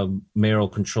onset of mayoral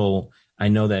control, I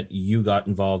know that you got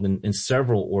involved in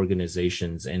several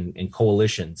organizations and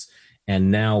coalitions,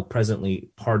 and now presently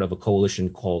part of a coalition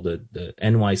called the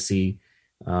NYC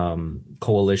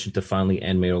Coalition to Finally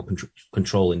End Mayoral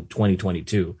Control in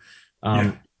 2022.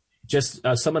 Just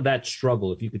some of that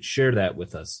struggle, if you could share that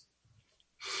with us.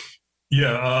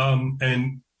 Yeah,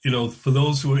 and for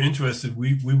those who are interested,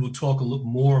 we will talk a little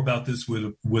more about this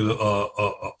with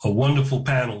a wonderful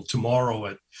panel tomorrow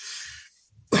at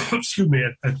excuse me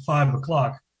at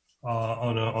 5:00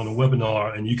 on a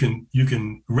webinar, and you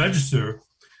can register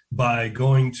by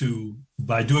doing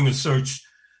a search,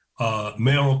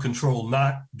 mayoral control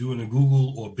not, doing a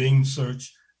Google or Bing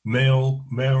search,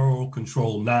 mayoral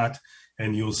control not,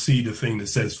 and you'll see the thing that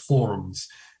says forums,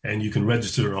 and you can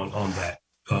register on that.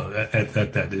 At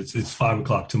that, it's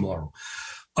 5:00 tomorrow.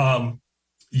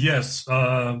 Yes,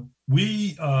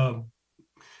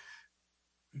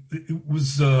 it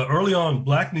was early on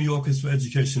Black New Yorkers for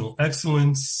Educational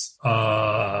Excellence,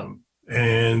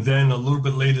 and then a little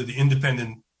bit later the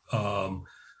Independent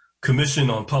Commission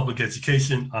on Public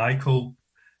Education, ICOPE,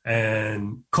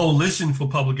 and Coalition for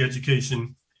Public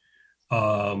Education.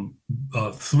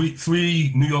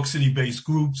 Three New York City-based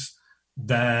groups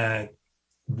that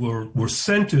were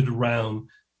centered around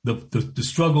the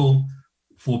struggle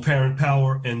for parent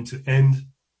power and to end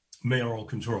mayoral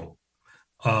control.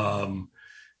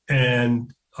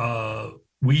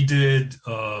 We did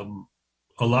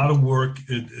a lot of work,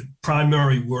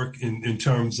 primary work in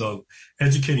terms of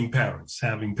educating parents,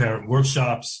 having parent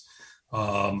workshops,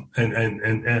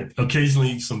 and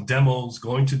occasionally some demos,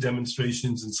 going to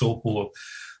demonstrations and so forth,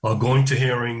 going to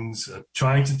hearings,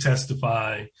 trying to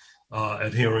testify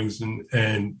at hearings,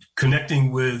 and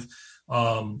connecting with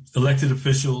elected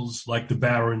officials like the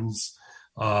barons.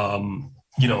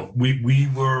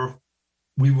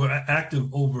 We were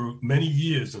active over many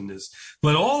years in this,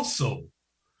 but also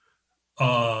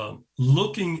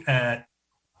looking at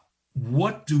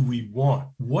what do we want?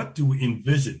 What do we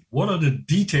envision? What are the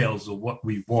details of what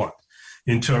we want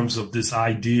in terms of this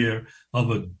idea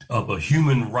of a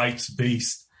human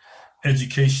rights-based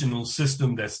educational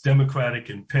system that's democratic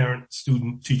and parent,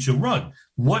 student, teacher run?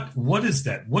 What is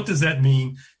that? What does that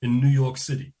mean in New York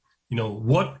City?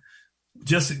 And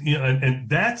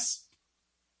that's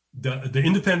the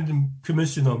Independent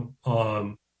Commission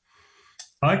on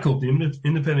ICOPE, the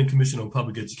Independent Commission on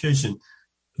Public Education.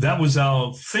 That was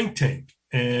our think tank,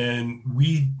 and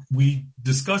we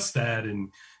discussed that and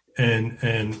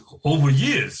over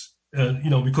years,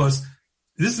 because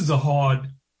this is a hard,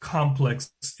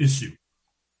 complex issue.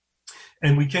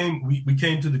 And we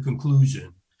came to the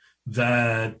conclusion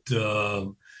that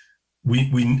we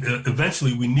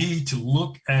eventually we need to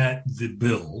look at the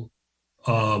bill,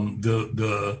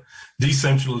 the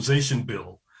decentralization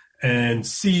bill, and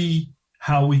see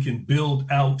how we can build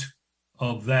out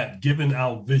of that, given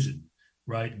our vision,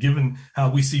 right? Given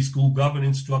how we see school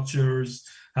governance structures,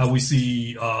 how we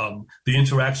see the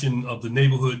interaction of the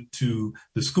neighborhood to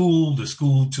the school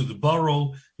to the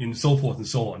borough, and so forth and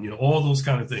so on, all those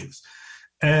kind of things.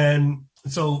 And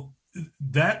so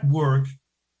that work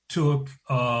took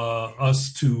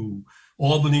us to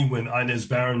Albany when Inez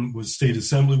Barron was state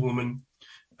assemblywoman,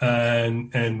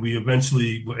 and we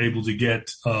eventually were able to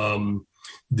get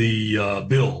the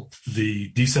bill, the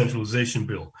decentralization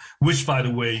bill, which, by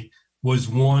the way, was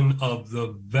one of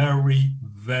the very,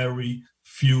 very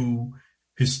few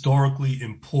historically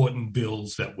important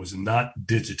bills that was not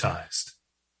digitized.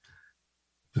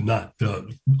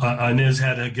 Inez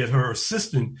had to get her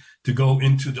assistant to go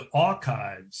into the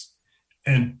archives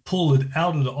and pull it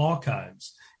out of the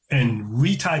archives and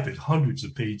retype it, hundreds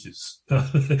of pages,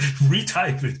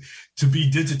 retype it to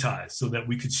be digitized so that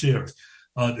we could share it.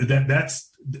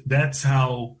 That's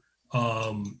how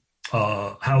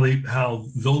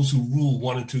those who rule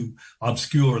wanted to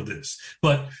obscure this.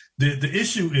 But the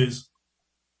issue is,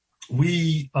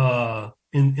 we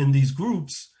in these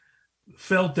groups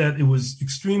felt that it was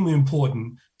extremely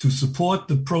important to support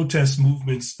the protest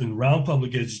movements around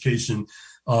public education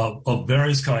of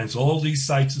various kinds, all these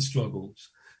sites of struggles,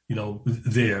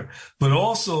 there, but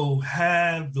also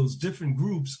have those different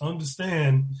groups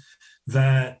understand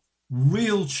that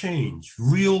real change,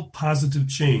 real positive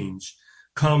change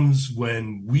comes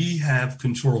when we have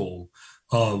control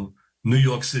of New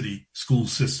York City school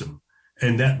system.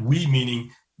 And that we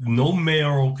meaning no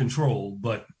mayoral control,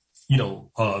 but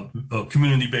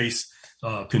community-based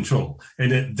control.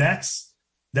 And that's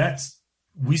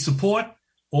we support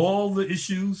all the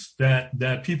issues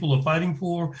that people are fighting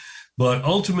for, but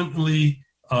ultimately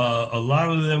a lot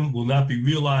of them will not be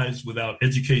realized without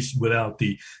education, without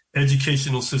the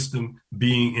educational system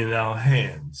being in our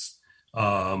hands.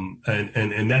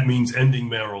 And that means ending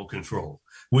mayoral control,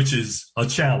 which is a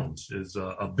challenge, is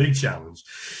a big challenge,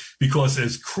 because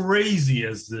as crazy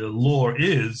as the law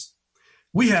is,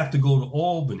 we have to go to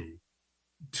Albany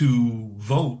to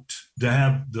vote,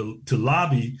 to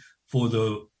lobby for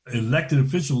the elected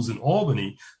officials in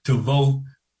Albany to vote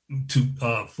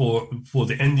for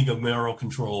the ending of mayoral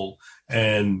control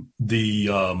and the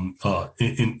and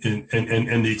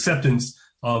the acceptance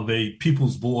of a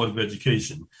People's Board of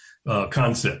Education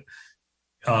concept.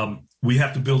 We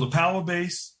have to build a power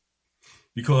base,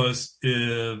 because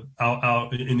in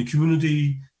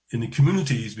the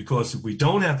communities, because if we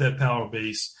don't have that power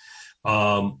base,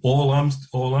 all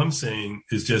I'm saying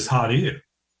is just hot air.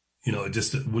 It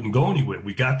just wouldn't go anywhere.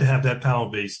 We got to have that power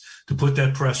base to put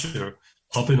that pressure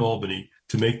up in Albany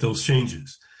to make those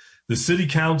changes. The City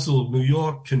Council of New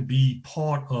York can be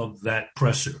part of that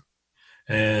pressure.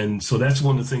 And so that's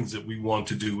one of the things that we want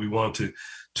to do. We want to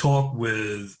talk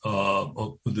with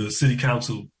the City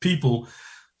Council people,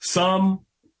 some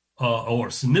or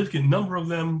a significant number of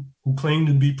them who claim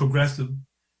to be progressive,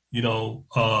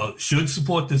 should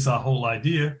support this, our whole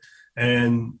idea,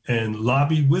 and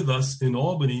lobby with us in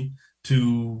Albany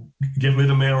to get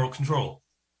rid of mayoral control.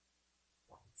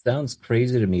 Sounds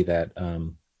crazy to me that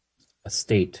a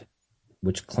state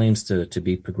which claims to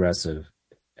be progressive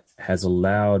has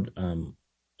allowed an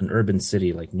urban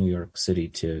city like New York City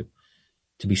to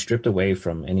be stripped away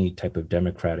from any type of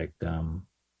democratic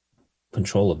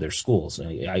control of their schools.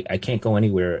 I can't go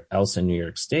anywhere else in New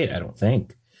York State, I don't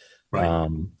think, right,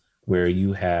 where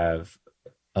you have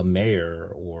a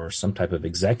mayor or some type of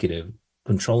executive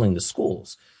controlling the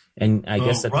schools. And I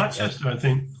guess that's Rochester, I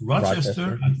think.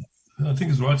 Rochester. I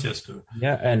think it's Rochester.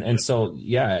 Yeah, and so,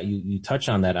 you touch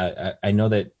on that. I know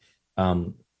that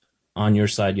on your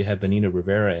side, you have Benita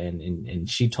Rivera, and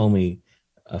she told me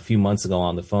a few months ago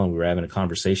on the phone, we were having a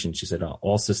conversation. She said,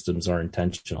 all systems are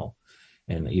intentional.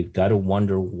 And you've got to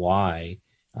wonder why.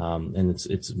 And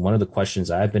it's one of the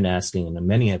questions I've been asking, and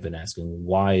many have been asking,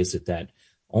 why is it that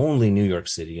only New York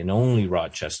City and only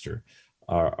Rochester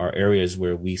are areas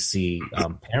where we see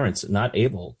parents not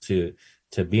able to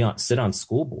sit on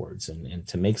school boards and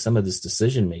to make some of this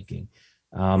decision making.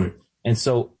 And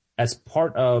so as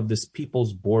part of this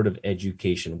People's Board of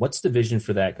Education, what's the vision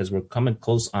for that? Because we're coming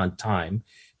close on time,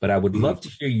 but I would love to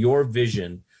hear your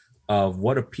vision of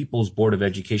what a People's Board of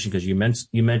Education, because you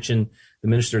mentioned the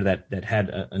minister that had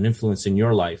an influence in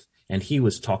your life, and he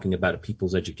was talking about a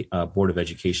People's Board of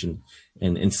Education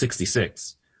in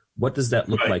 66. What does that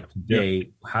look like today? Yeah.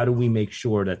 How do we make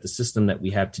sure that the system that we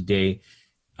have today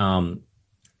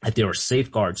that there are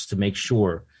safeguards to make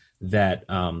sure that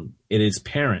it is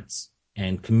parents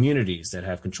and communities that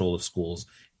have control of schools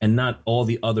and not all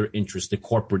the other interests, the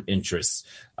corporate interests,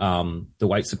 the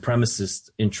white supremacist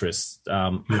interests.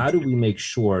 How do we make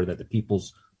sure that the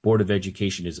People's Board of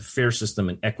Education is a fair system,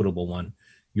 an equitable one?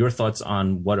 Your thoughts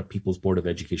on what a People's Board of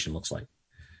Education looks like?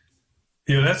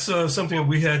 Yeah, that's something that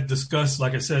we had discussed,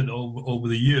 like I said, over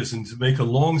the years. And to make a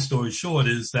long story short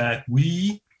is that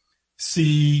we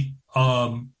see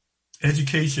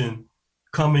education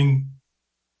coming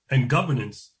and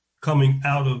governance coming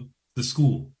out of the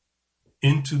school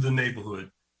into the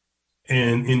neighborhood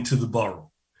and into the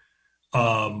borough.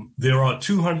 There are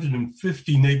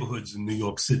 250 neighborhoods in New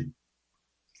York City.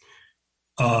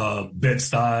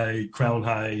 Bed-Stuy, Crown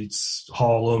Heights,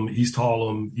 Harlem, East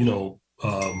Harlem,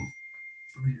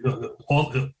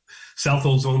 all South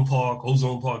Ozone Park,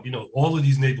 all of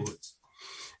these neighborhoods.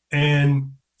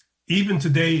 And even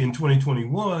today in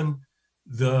 2021,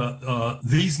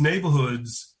 these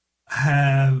neighborhoods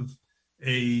have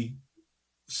a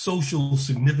social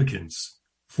significance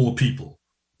for people.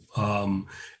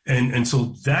 And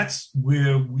so that's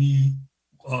where we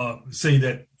say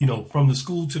that, from the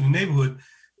school to the neighborhood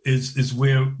is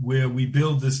where we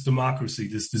build this democracy,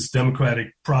 this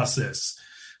democratic process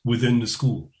within the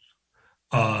school.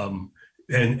 And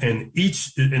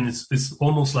it's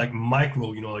almost like micro,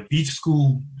 like each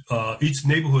school, each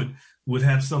neighborhood would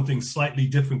have something slightly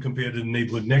different compared to the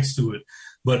neighborhood next to it.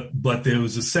 But there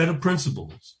was a set of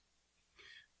principles.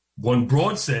 One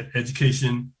broad set,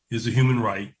 education is a human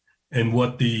right, and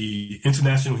what the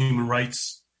international human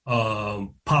rights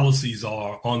policies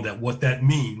are on that, what that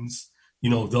means,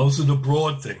 those are the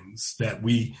broad things that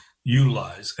we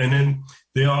utilize. And then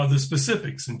there are the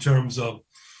specifics in terms of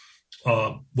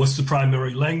what's the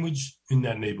primary language in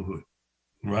that neighborhood,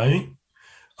 right?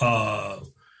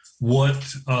 What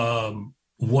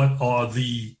are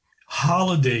the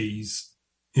holidays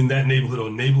in that neighborhood or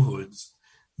neighborhoods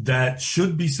that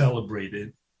should be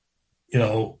celebrated?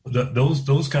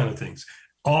 Those kind of things.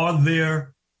 Are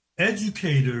there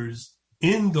educators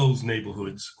in those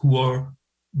neighborhoods who are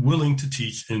willing to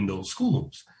teach in those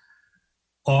schools?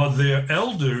 Are there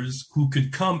elders who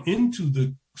could come into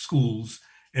the schools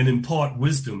and impart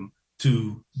wisdom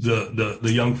to the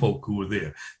young folk who are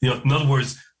there? In other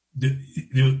words,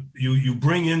 you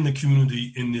bring in the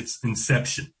community in its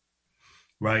inception,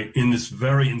 right? In this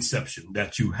very inception,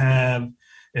 that you have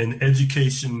an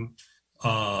education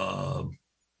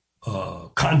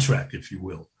contract, if you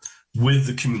will, with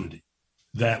the community,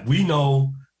 that we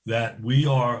know that we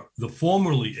are the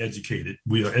formerly educated.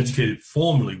 We are educated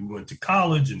formally. We went to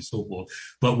college and so forth.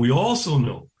 But we also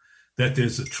know that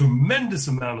there's a tremendous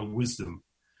amount of wisdom,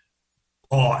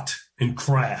 art, and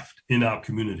craft in our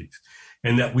communities,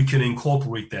 and that we can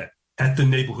incorporate that at the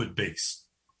neighborhood base,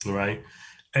 all right?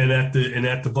 And at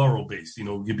the borough base,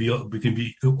 we can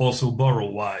be also borough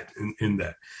wide in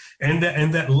that. And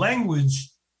that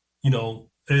language,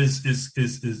 is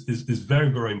very,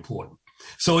 very important.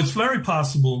 So it's very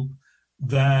possible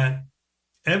that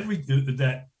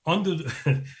under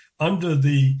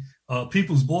the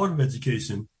People's Board of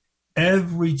Education,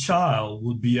 every child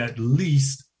would be at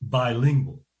least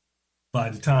bilingual by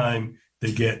the time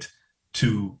they get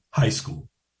to high school.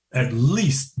 At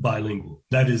least bilingual.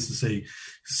 That is to say,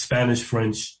 Spanish,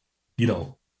 French,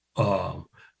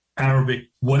 Arabic,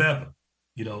 whatever.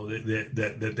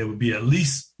 That they would be at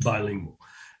least bilingual,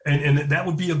 and that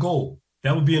would be a goal.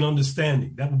 That would be an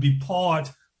understanding. That would be part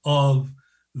of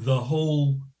the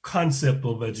whole concept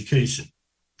of education,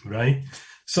 right?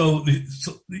 So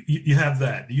you have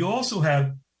that. You also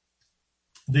have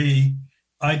the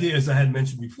idea, as I had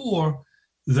mentioned before,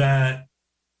 that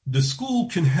the school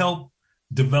can help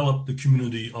develop the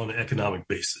community on an economic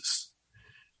basis.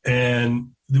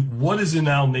 And what is in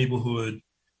our neighborhood,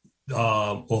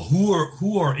 or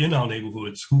who are in our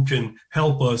neighborhoods who can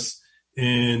help us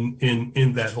in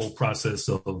that whole process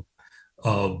of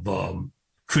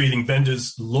creating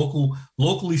vendors,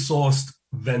 locally sourced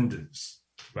vendors,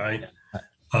 right?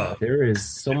 There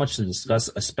is so much to discuss,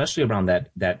 especially around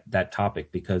that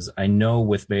topic, because I know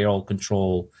with mayoral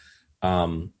control,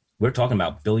 we're talking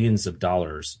about billions of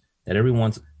dollars that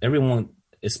everyone,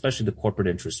 especially the corporate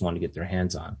interests, want to get their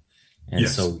hands on. And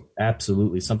yes. So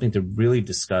absolutely something to really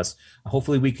discuss.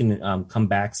 Hopefully we can come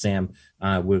back, Sam.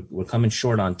 We're coming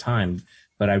short on time,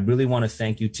 but I really want to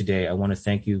thank you today. I want to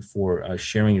thank you for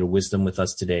sharing your wisdom with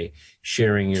us today,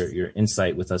 sharing your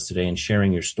insight with us today, and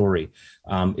sharing your story.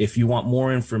 If you want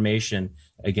more information,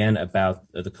 again, about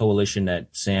the coalition that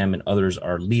Sam and others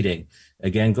are leading,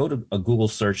 again, go to a Google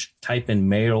search, type in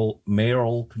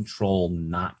mayoral control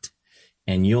not.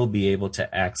 and you'll be able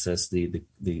to access the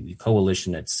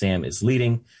coalition that Sam is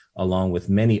leading, along with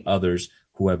many others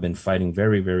who have been fighting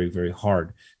very, very, very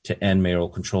hard to end mayoral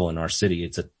control in our city.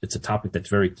 It's a topic that's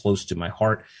very close to my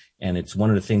heart, and it's one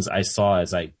of the things I saw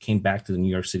as I came back to the New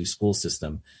York City school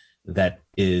system that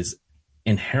is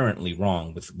inherently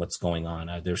wrong with what's going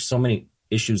on. There's so many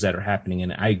issues that are happening,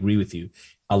 and I agree with you.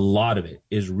 A lot of it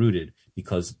is rooted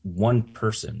because one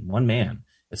person, one man,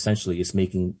 essentially is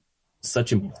making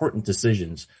such important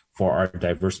decisions for our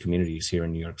diverse communities here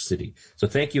in New York City. So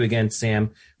thank you again, Sam.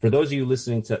 For those of you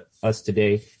listening to us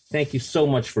today, thank you so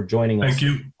much for joining us. Thank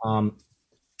you.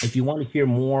 If you want to hear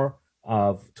more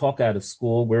of Talk Out of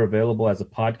School, we're available as a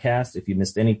podcast. If you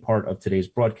missed any part of today's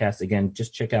broadcast, again,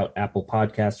 just check out Apple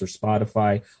Podcasts or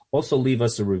Spotify. Also leave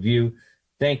us a review.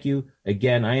 Thank you.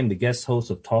 Again, I am the guest host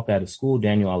of Talk Out of School,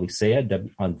 Daniel Alicea,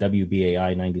 on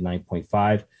WBAI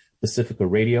 99.5 Pacifica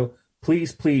Radio.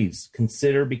 Please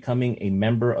consider becoming a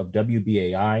member of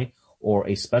WBAI or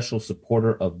a special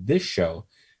supporter of this show.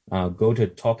 Go to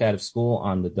Talk Out of School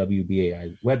on the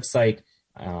WBAI website.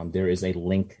 There is a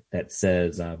link that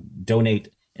says donate,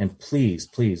 and please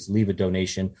leave a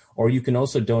donation. Or you can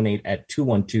also donate at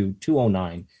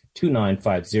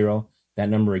 212-209-2950. That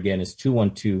number again is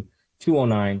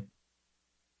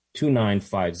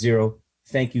 212-209-2950.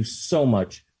 Thank you so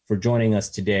much for joining us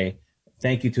today.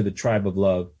 Thank you to the Tribe of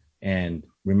Love. And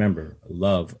remember,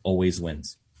 love always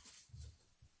wins.